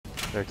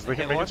Yeah, because they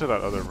can make it to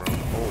that other room.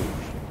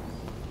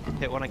 Oh.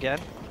 Hit one again.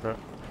 Okay.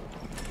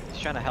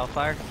 He's trying to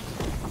hellfire.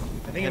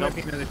 I think it might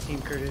be another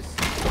team, Curtis.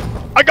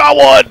 I got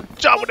one!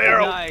 Shot with an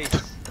arrow! Nice!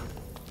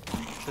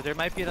 So there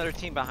might be another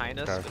team behind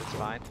us, Okay. but it's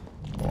fine.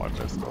 Oh, I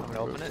missed.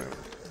 Open it.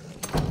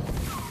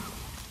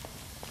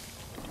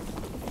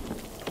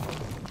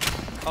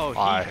 Oh, he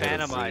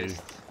phantomized.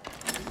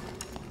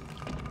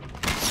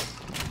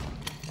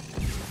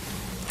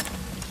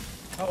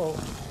 Uh-oh.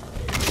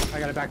 I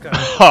gotta back up.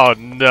 Oh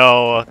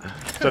no!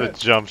 Just a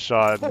jump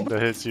shot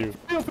that hits you.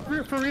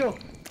 For real.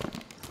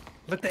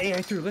 Let the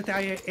AI through. Let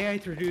the AI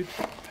through, dude.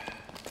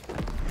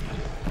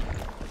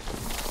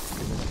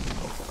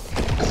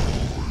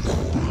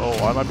 Oh,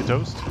 I might be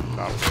toast.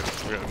 No,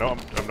 I'm good. No,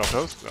 I'm not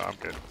toast. No, I'm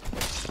good.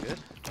 Good.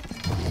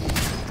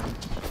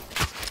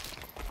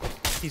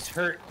 He's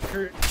hurt.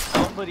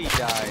 Somebody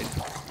died.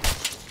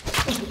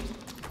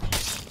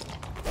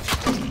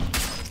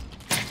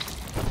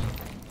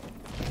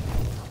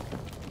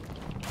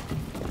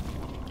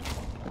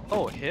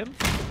 Oh, him?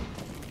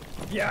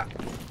 Yeah.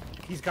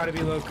 He's gotta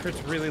be low.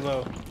 Kurt's really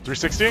low.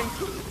 360?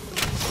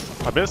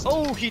 I missed?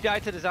 Oh, he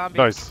died to the zombie.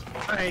 Nice.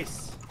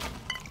 Nice.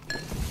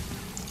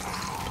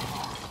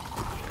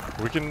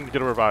 We can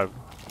get a revive.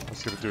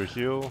 Let's gonna do a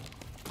heal.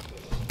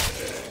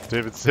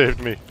 David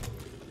saved me.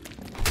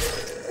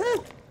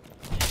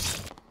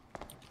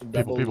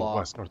 People,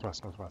 west,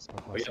 northwest.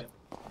 Oh, yeah.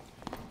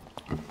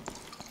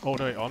 Oh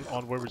no,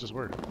 on where we just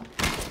were.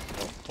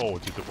 Oh,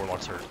 dude, the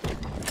warlock's hurt.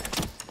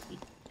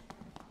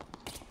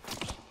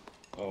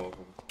 Oh.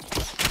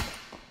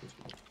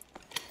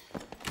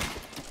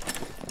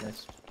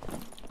 Nice.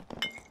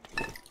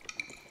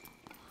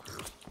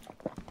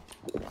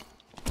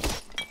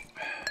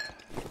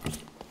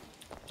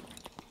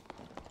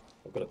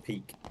 I've got a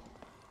peek.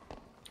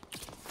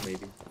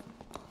 Maybe.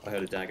 I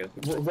heard a dagger.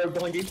 Rogue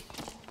behind you.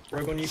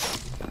 Rogue on you.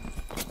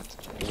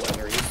 Or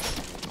whatever it is.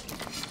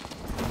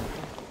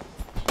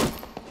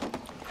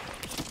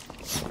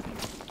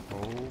 Oh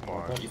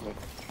my.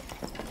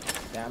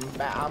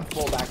 Yeah, I'm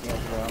full backing up,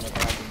 bro. I'm gonna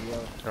back you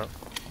up. Yep.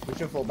 We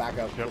should full back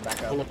up. Yep. Full back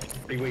Hold up. on,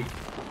 pretty weak.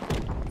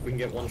 If we can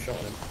get one shot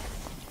on him.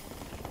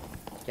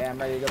 Okay, I'm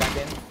ready to go back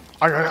in.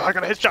 I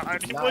got a headshot. I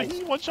need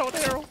Nice. one shot with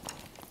an arrow.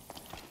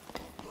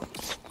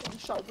 One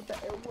shot with the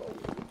arrow.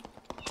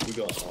 We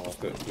got. Oh, I've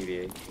got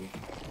PVA.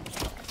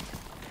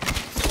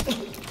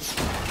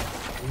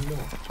 No.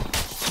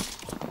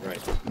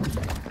 Right.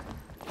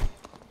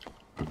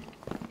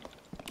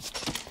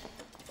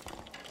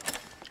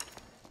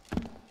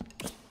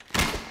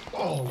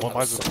 Oh, One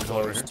mine's so a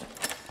pillar right here.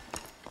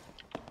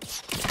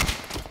 close.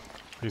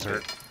 He's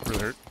hurt.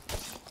 Really hurt.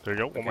 There you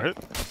go. One more hit.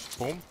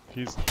 Boom.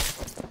 He's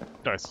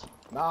nice.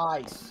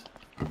 Nice.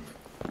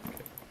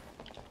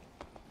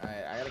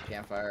 Alright, I got a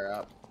campfire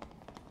up.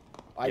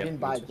 I Yep, didn't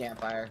buy a me too.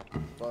 campfire,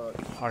 but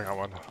I got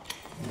one.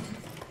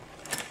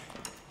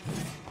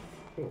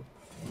 Cool.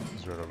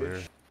 He's right over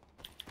here.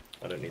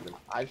 I don't need them.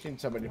 I've seen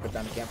somebody put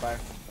down a campfire.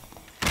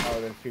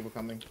 Oh, there's people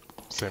coming.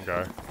 Same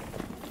guy.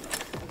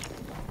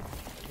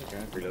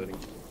 Okay, reloading.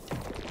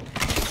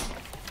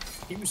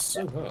 He was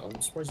so hurt.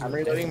 I'm surprised. he I'm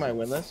wasn't reloading dead. my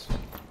windlass.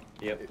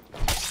 Yep.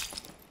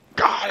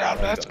 Got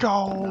him! Let's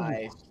go!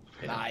 Nice.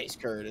 Nice,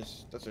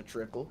 Curtis. That's a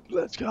triple.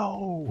 Let's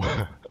go!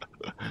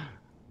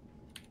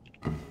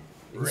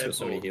 He's got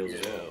so many heals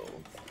as well.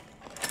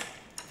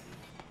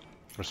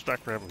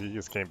 Respect for him. He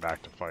just came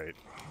back to fight.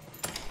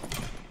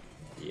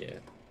 Yeah.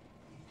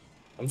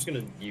 I'm just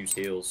gonna use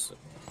heals.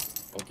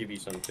 I'll give you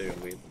some too,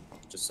 and we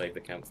just save the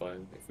campfire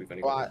if we've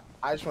only got. Well,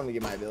 I just want to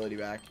get my ability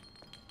back.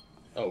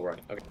 Oh right.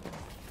 Okay.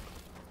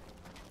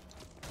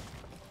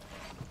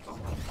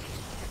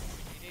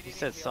 He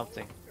said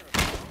something.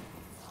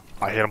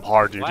 I hit him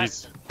hard, dude. What?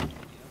 He's...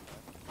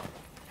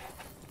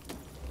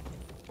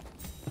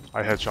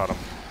 I headshot him.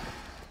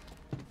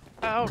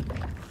 Oh.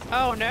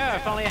 Oh no,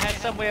 if only I had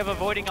some way of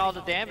avoiding all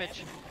the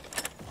damage.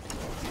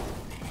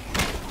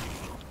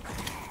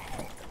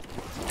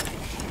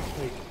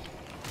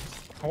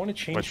 I want to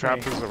change My trap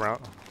is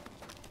around.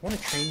 I want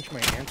to change my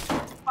answer.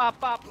 Pop,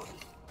 pop.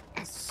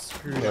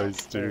 Screw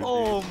Nice, dude.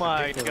 Oh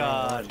my picked the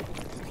god.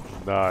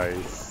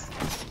 Nice.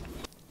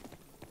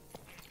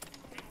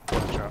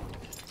 Trap.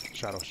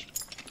 Shadows.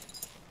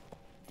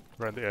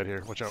 Right in the edge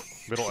here. Watch out.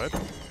 Middle edge.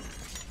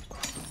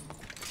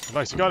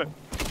 Nice, you got it.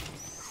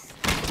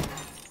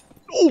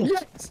 Oh!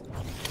 Yes!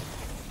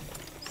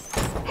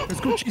 Let's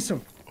go chase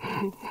him.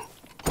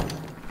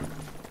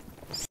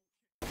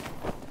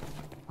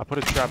 I put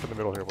a trap in the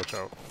middle here. Watch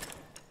out.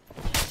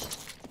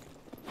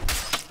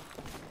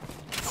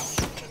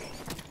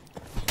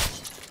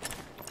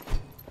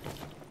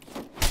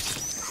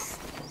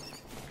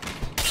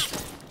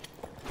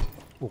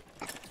 Ooh.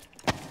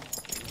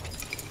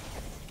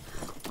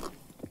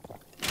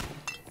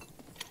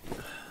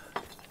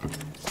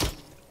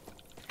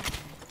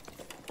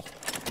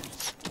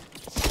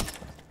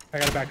 I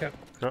gotta back up.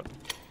 Okay.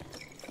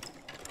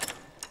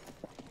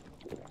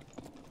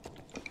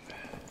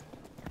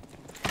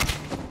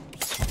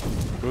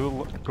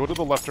 Go to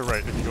the left or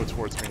right if you go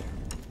towards me.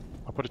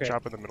 I'll put a Okay.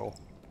 trap in the middle.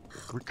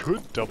 We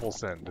could double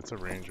send. It's a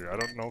ranger. I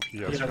don't know if he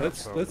has. Yeah,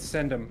 Crossbow. let's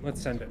send him.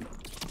 Let's send him.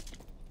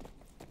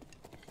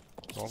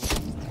 Well,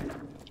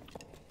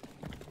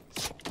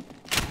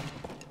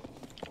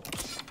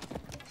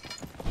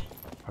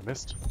 I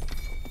missed.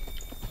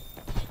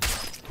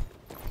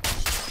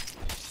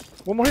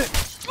 One more hit.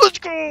 Let's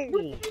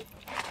go!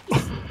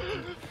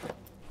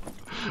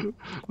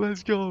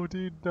 Let's go,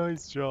 dude.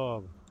 Nice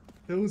job.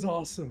 It was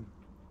awesome.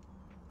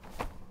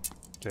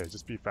 Okay,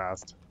 just be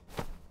fast.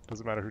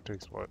 Doesn't matter who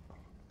takes what.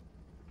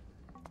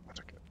 I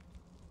took it.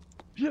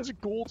 He has a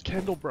gold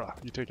candle, bruh.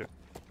 You take it.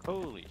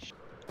 Holy sh!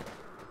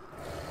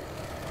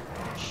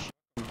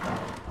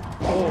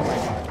 Oh my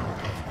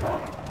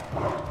god.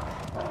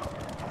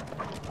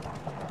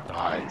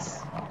 Nice.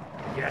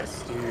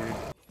 Yes, dude.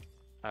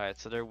 Alright,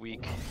 so they're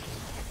weak.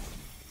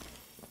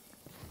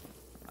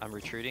 I'm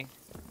retreating.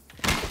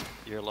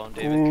 You're alone,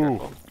 David. Ooh.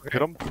 Careful.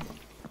 Hit him.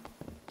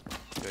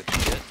 Good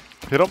shit.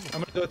 Hit him.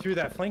 I'm gonna go through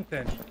that flank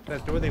then.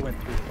 That door they went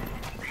through.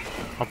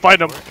 I'm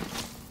fighting him.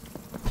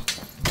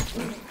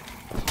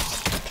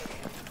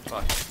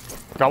 Fuck.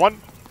 Got one.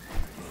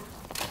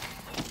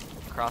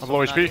 Crossbow. I'm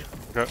low HP.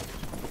 knife.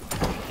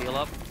 Okay. Heal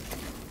up.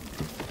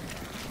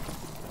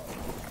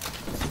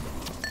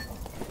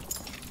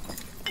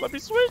 Let me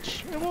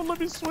switch. It won't let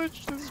me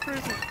switch. This is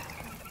crazy.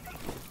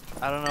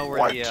 I don't know where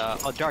What? the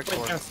oh, dark Went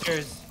sword.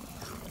 downstairs.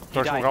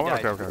 Dark died, Smoke got one?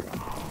 he died. Okay,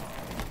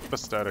 okay.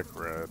 Aesthetic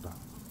red.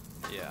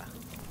 Yeah.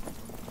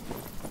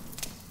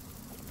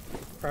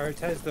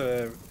 Prioritize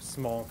the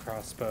small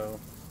crossbow.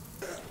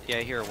 Yeah,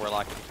 I hear a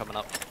warlock coming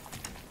up.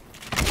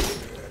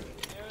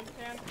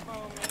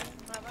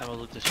 I'm gonna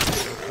loot this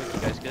shit real quick.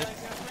 You guys good?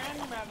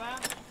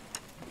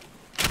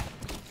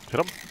 Hit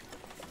him.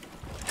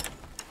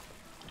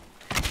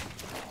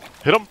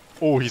 Hit him.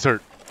 Oh, he's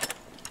hurt.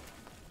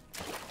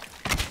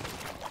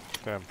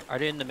 Damn. Are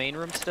they in the main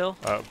room still?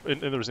 In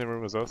the same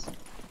room as us.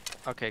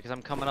 Okay, because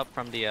I'm coming up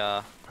from the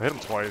I hit him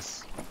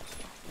twice.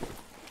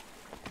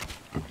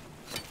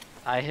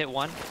 I hit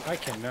one. I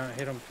cannot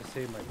hit him to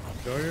save my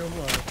damn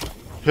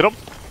life. Hit him.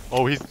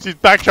 Oh, he's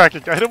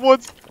backtracking. I hit him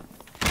once.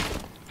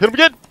 Hit him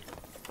again.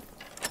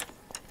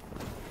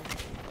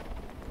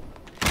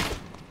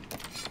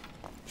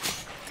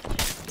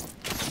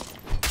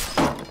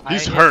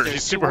 He's hurt. There's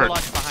He's two super hurt.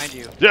 warlocks behind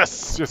you.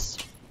 Yes. Yes.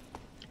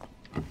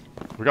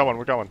 We got one.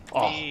 We got one.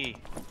 Oh, Hey.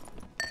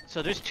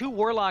 So there's two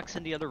warlocks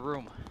in the other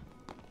room.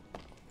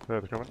 there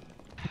they're coming.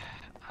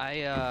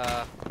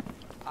 I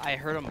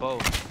heard them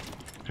both.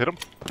 Hit him.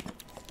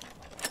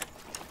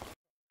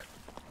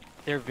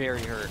 They're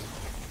very hurt.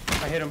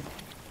 I hit him.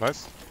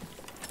 Nice.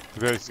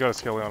 He's got a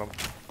skelly on him.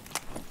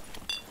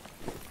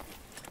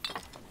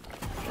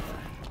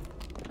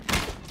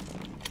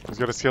 He's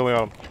got a skelly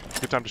on him.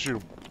 Good time to shoot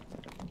him.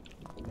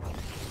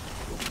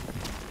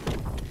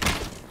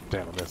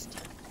 Damn, I missed.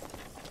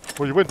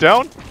 Well, you went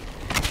down?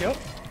 Yep.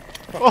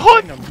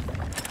 What? Him.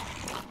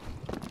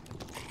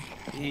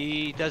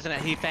 He doesn't.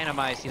 He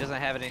phantomized. He doesn't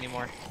have it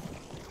anymore.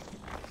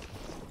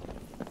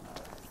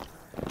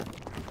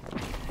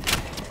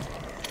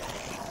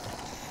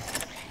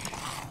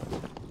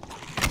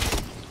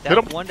 Hit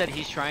him. That one that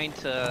he's trying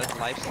to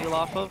lifesteal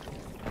off of,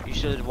 you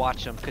should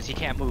watch him because he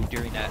can't move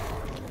during that.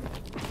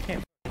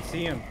 Can't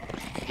see him.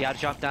 You gotta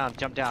jump down,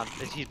 jump down.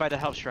 He's by the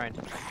health shrine.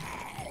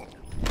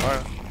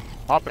 Alright.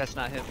 Hop it. That's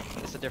not him.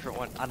 It's a different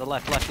one. On the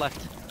left, left,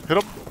 left. Hit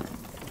him.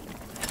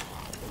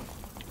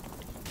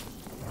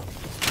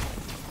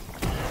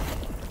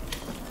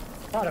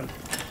 Got him.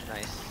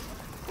 Nice.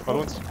 Other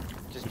ones.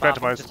 Just He pop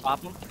him, phantomized. just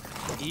pop him.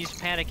 He's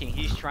panicking.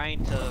 He's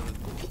trying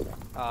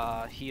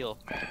to heal.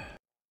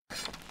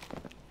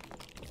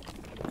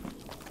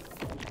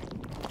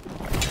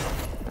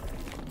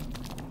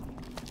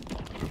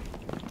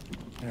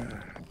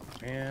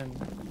 Man.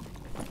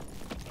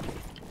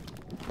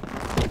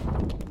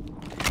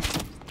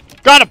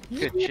 Got him!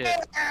 Good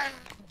shit.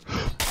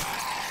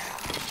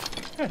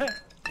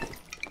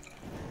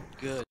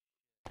 Good.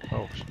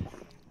 Oh,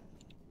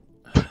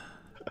 shit.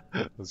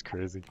 That was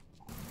crazy.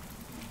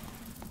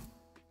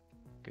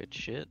 Good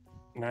shit.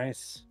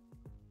 Nice.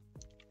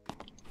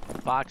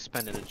 Box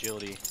spending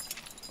agility.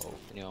 Oh,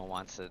 if anyone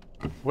wants it.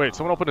 Wait,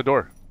 someone opened a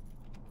door.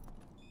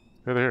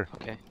 Here, they're here.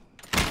 Okay.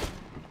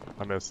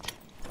 I missed.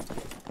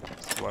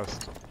 It's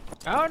west.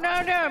 Oh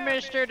no,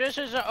 mister. This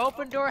is an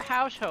open door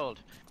household.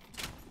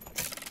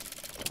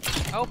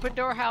 Open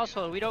door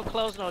household. We don't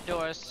close no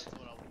doors.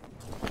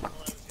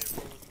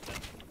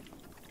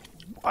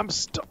 I'm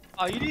stuck.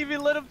 Oh, you didn't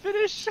even let him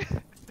finish?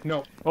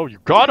 No. Oh, you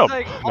got him!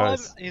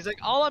 Nice. Nice.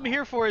 All I'm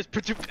here for is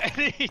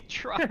any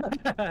truck.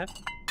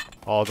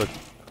 All the...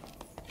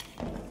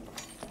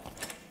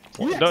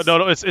 Yes!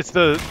 No, it's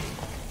the...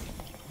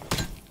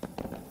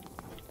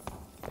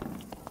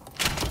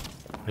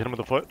 Hit him with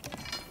the foot.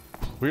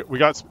 We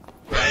got...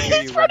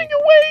 He's running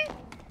away!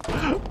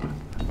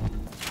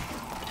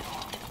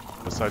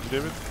 Beside you,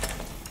 David?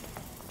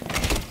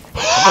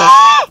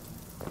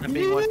 I'm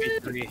being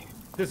 1v3.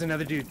 There's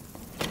another dude.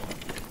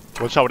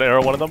 One shot with an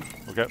arrow, one of them.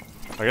 Okay.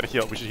 I gotta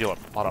heal. We should heal up.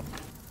 On up.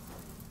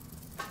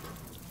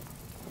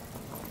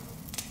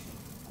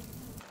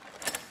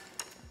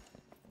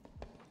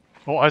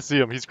 Oh, I see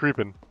him. He's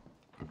creeping.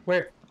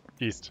 Where?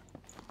 East.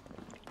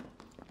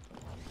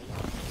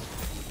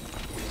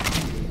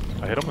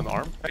 I hit him in the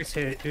arm. Nice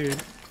hit, dude.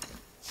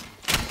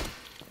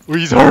 Ooh,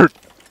 he's hurt.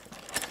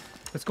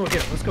 Let's go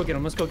get him. Let's go get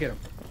him. Let's go get him.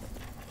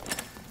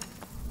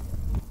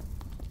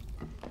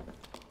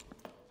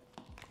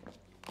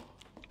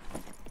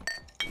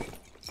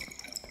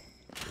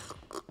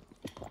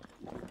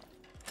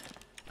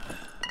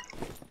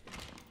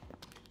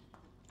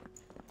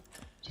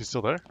 He's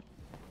still there?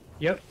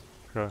 Yep.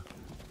 Okay.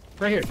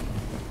 Right here.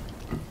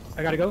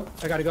 I gotta go.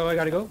 I gotta go. I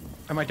gotta go.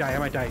 I might die. I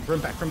might die. Run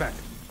back. Run back.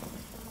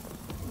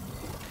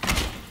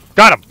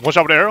 Got him! One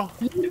shot with an arrow.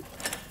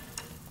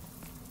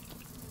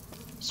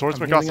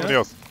 Swordsman got healing somebody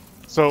else.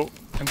 So,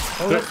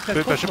 Oh,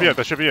 that should be it.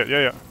 That should be it. Yeah,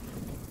 yeah.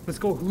 Let's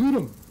go loot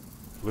him.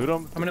 Loot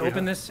him. I'm gonna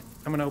open this.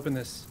 I'm gonna open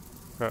this.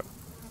 Okay.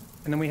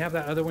 And then we have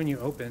that other one you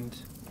opened.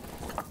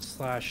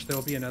 Slash,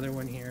 there'll be another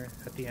one here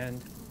at the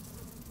end.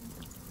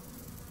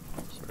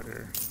 It's right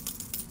here.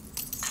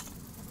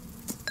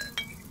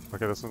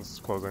 Okay, this one's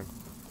closing.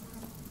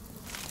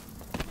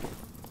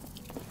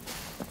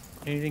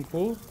 Anything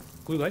cool?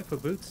 Blue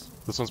Lightfoot boots.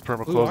 This one's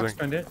perma Blue Ox closing.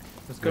 Bandit.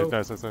 Let's go.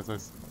 Nice, nice, nice,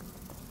 nice.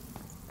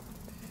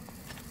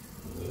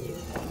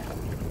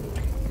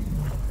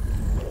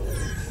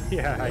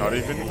 Yeah. Not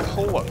even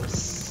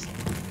close.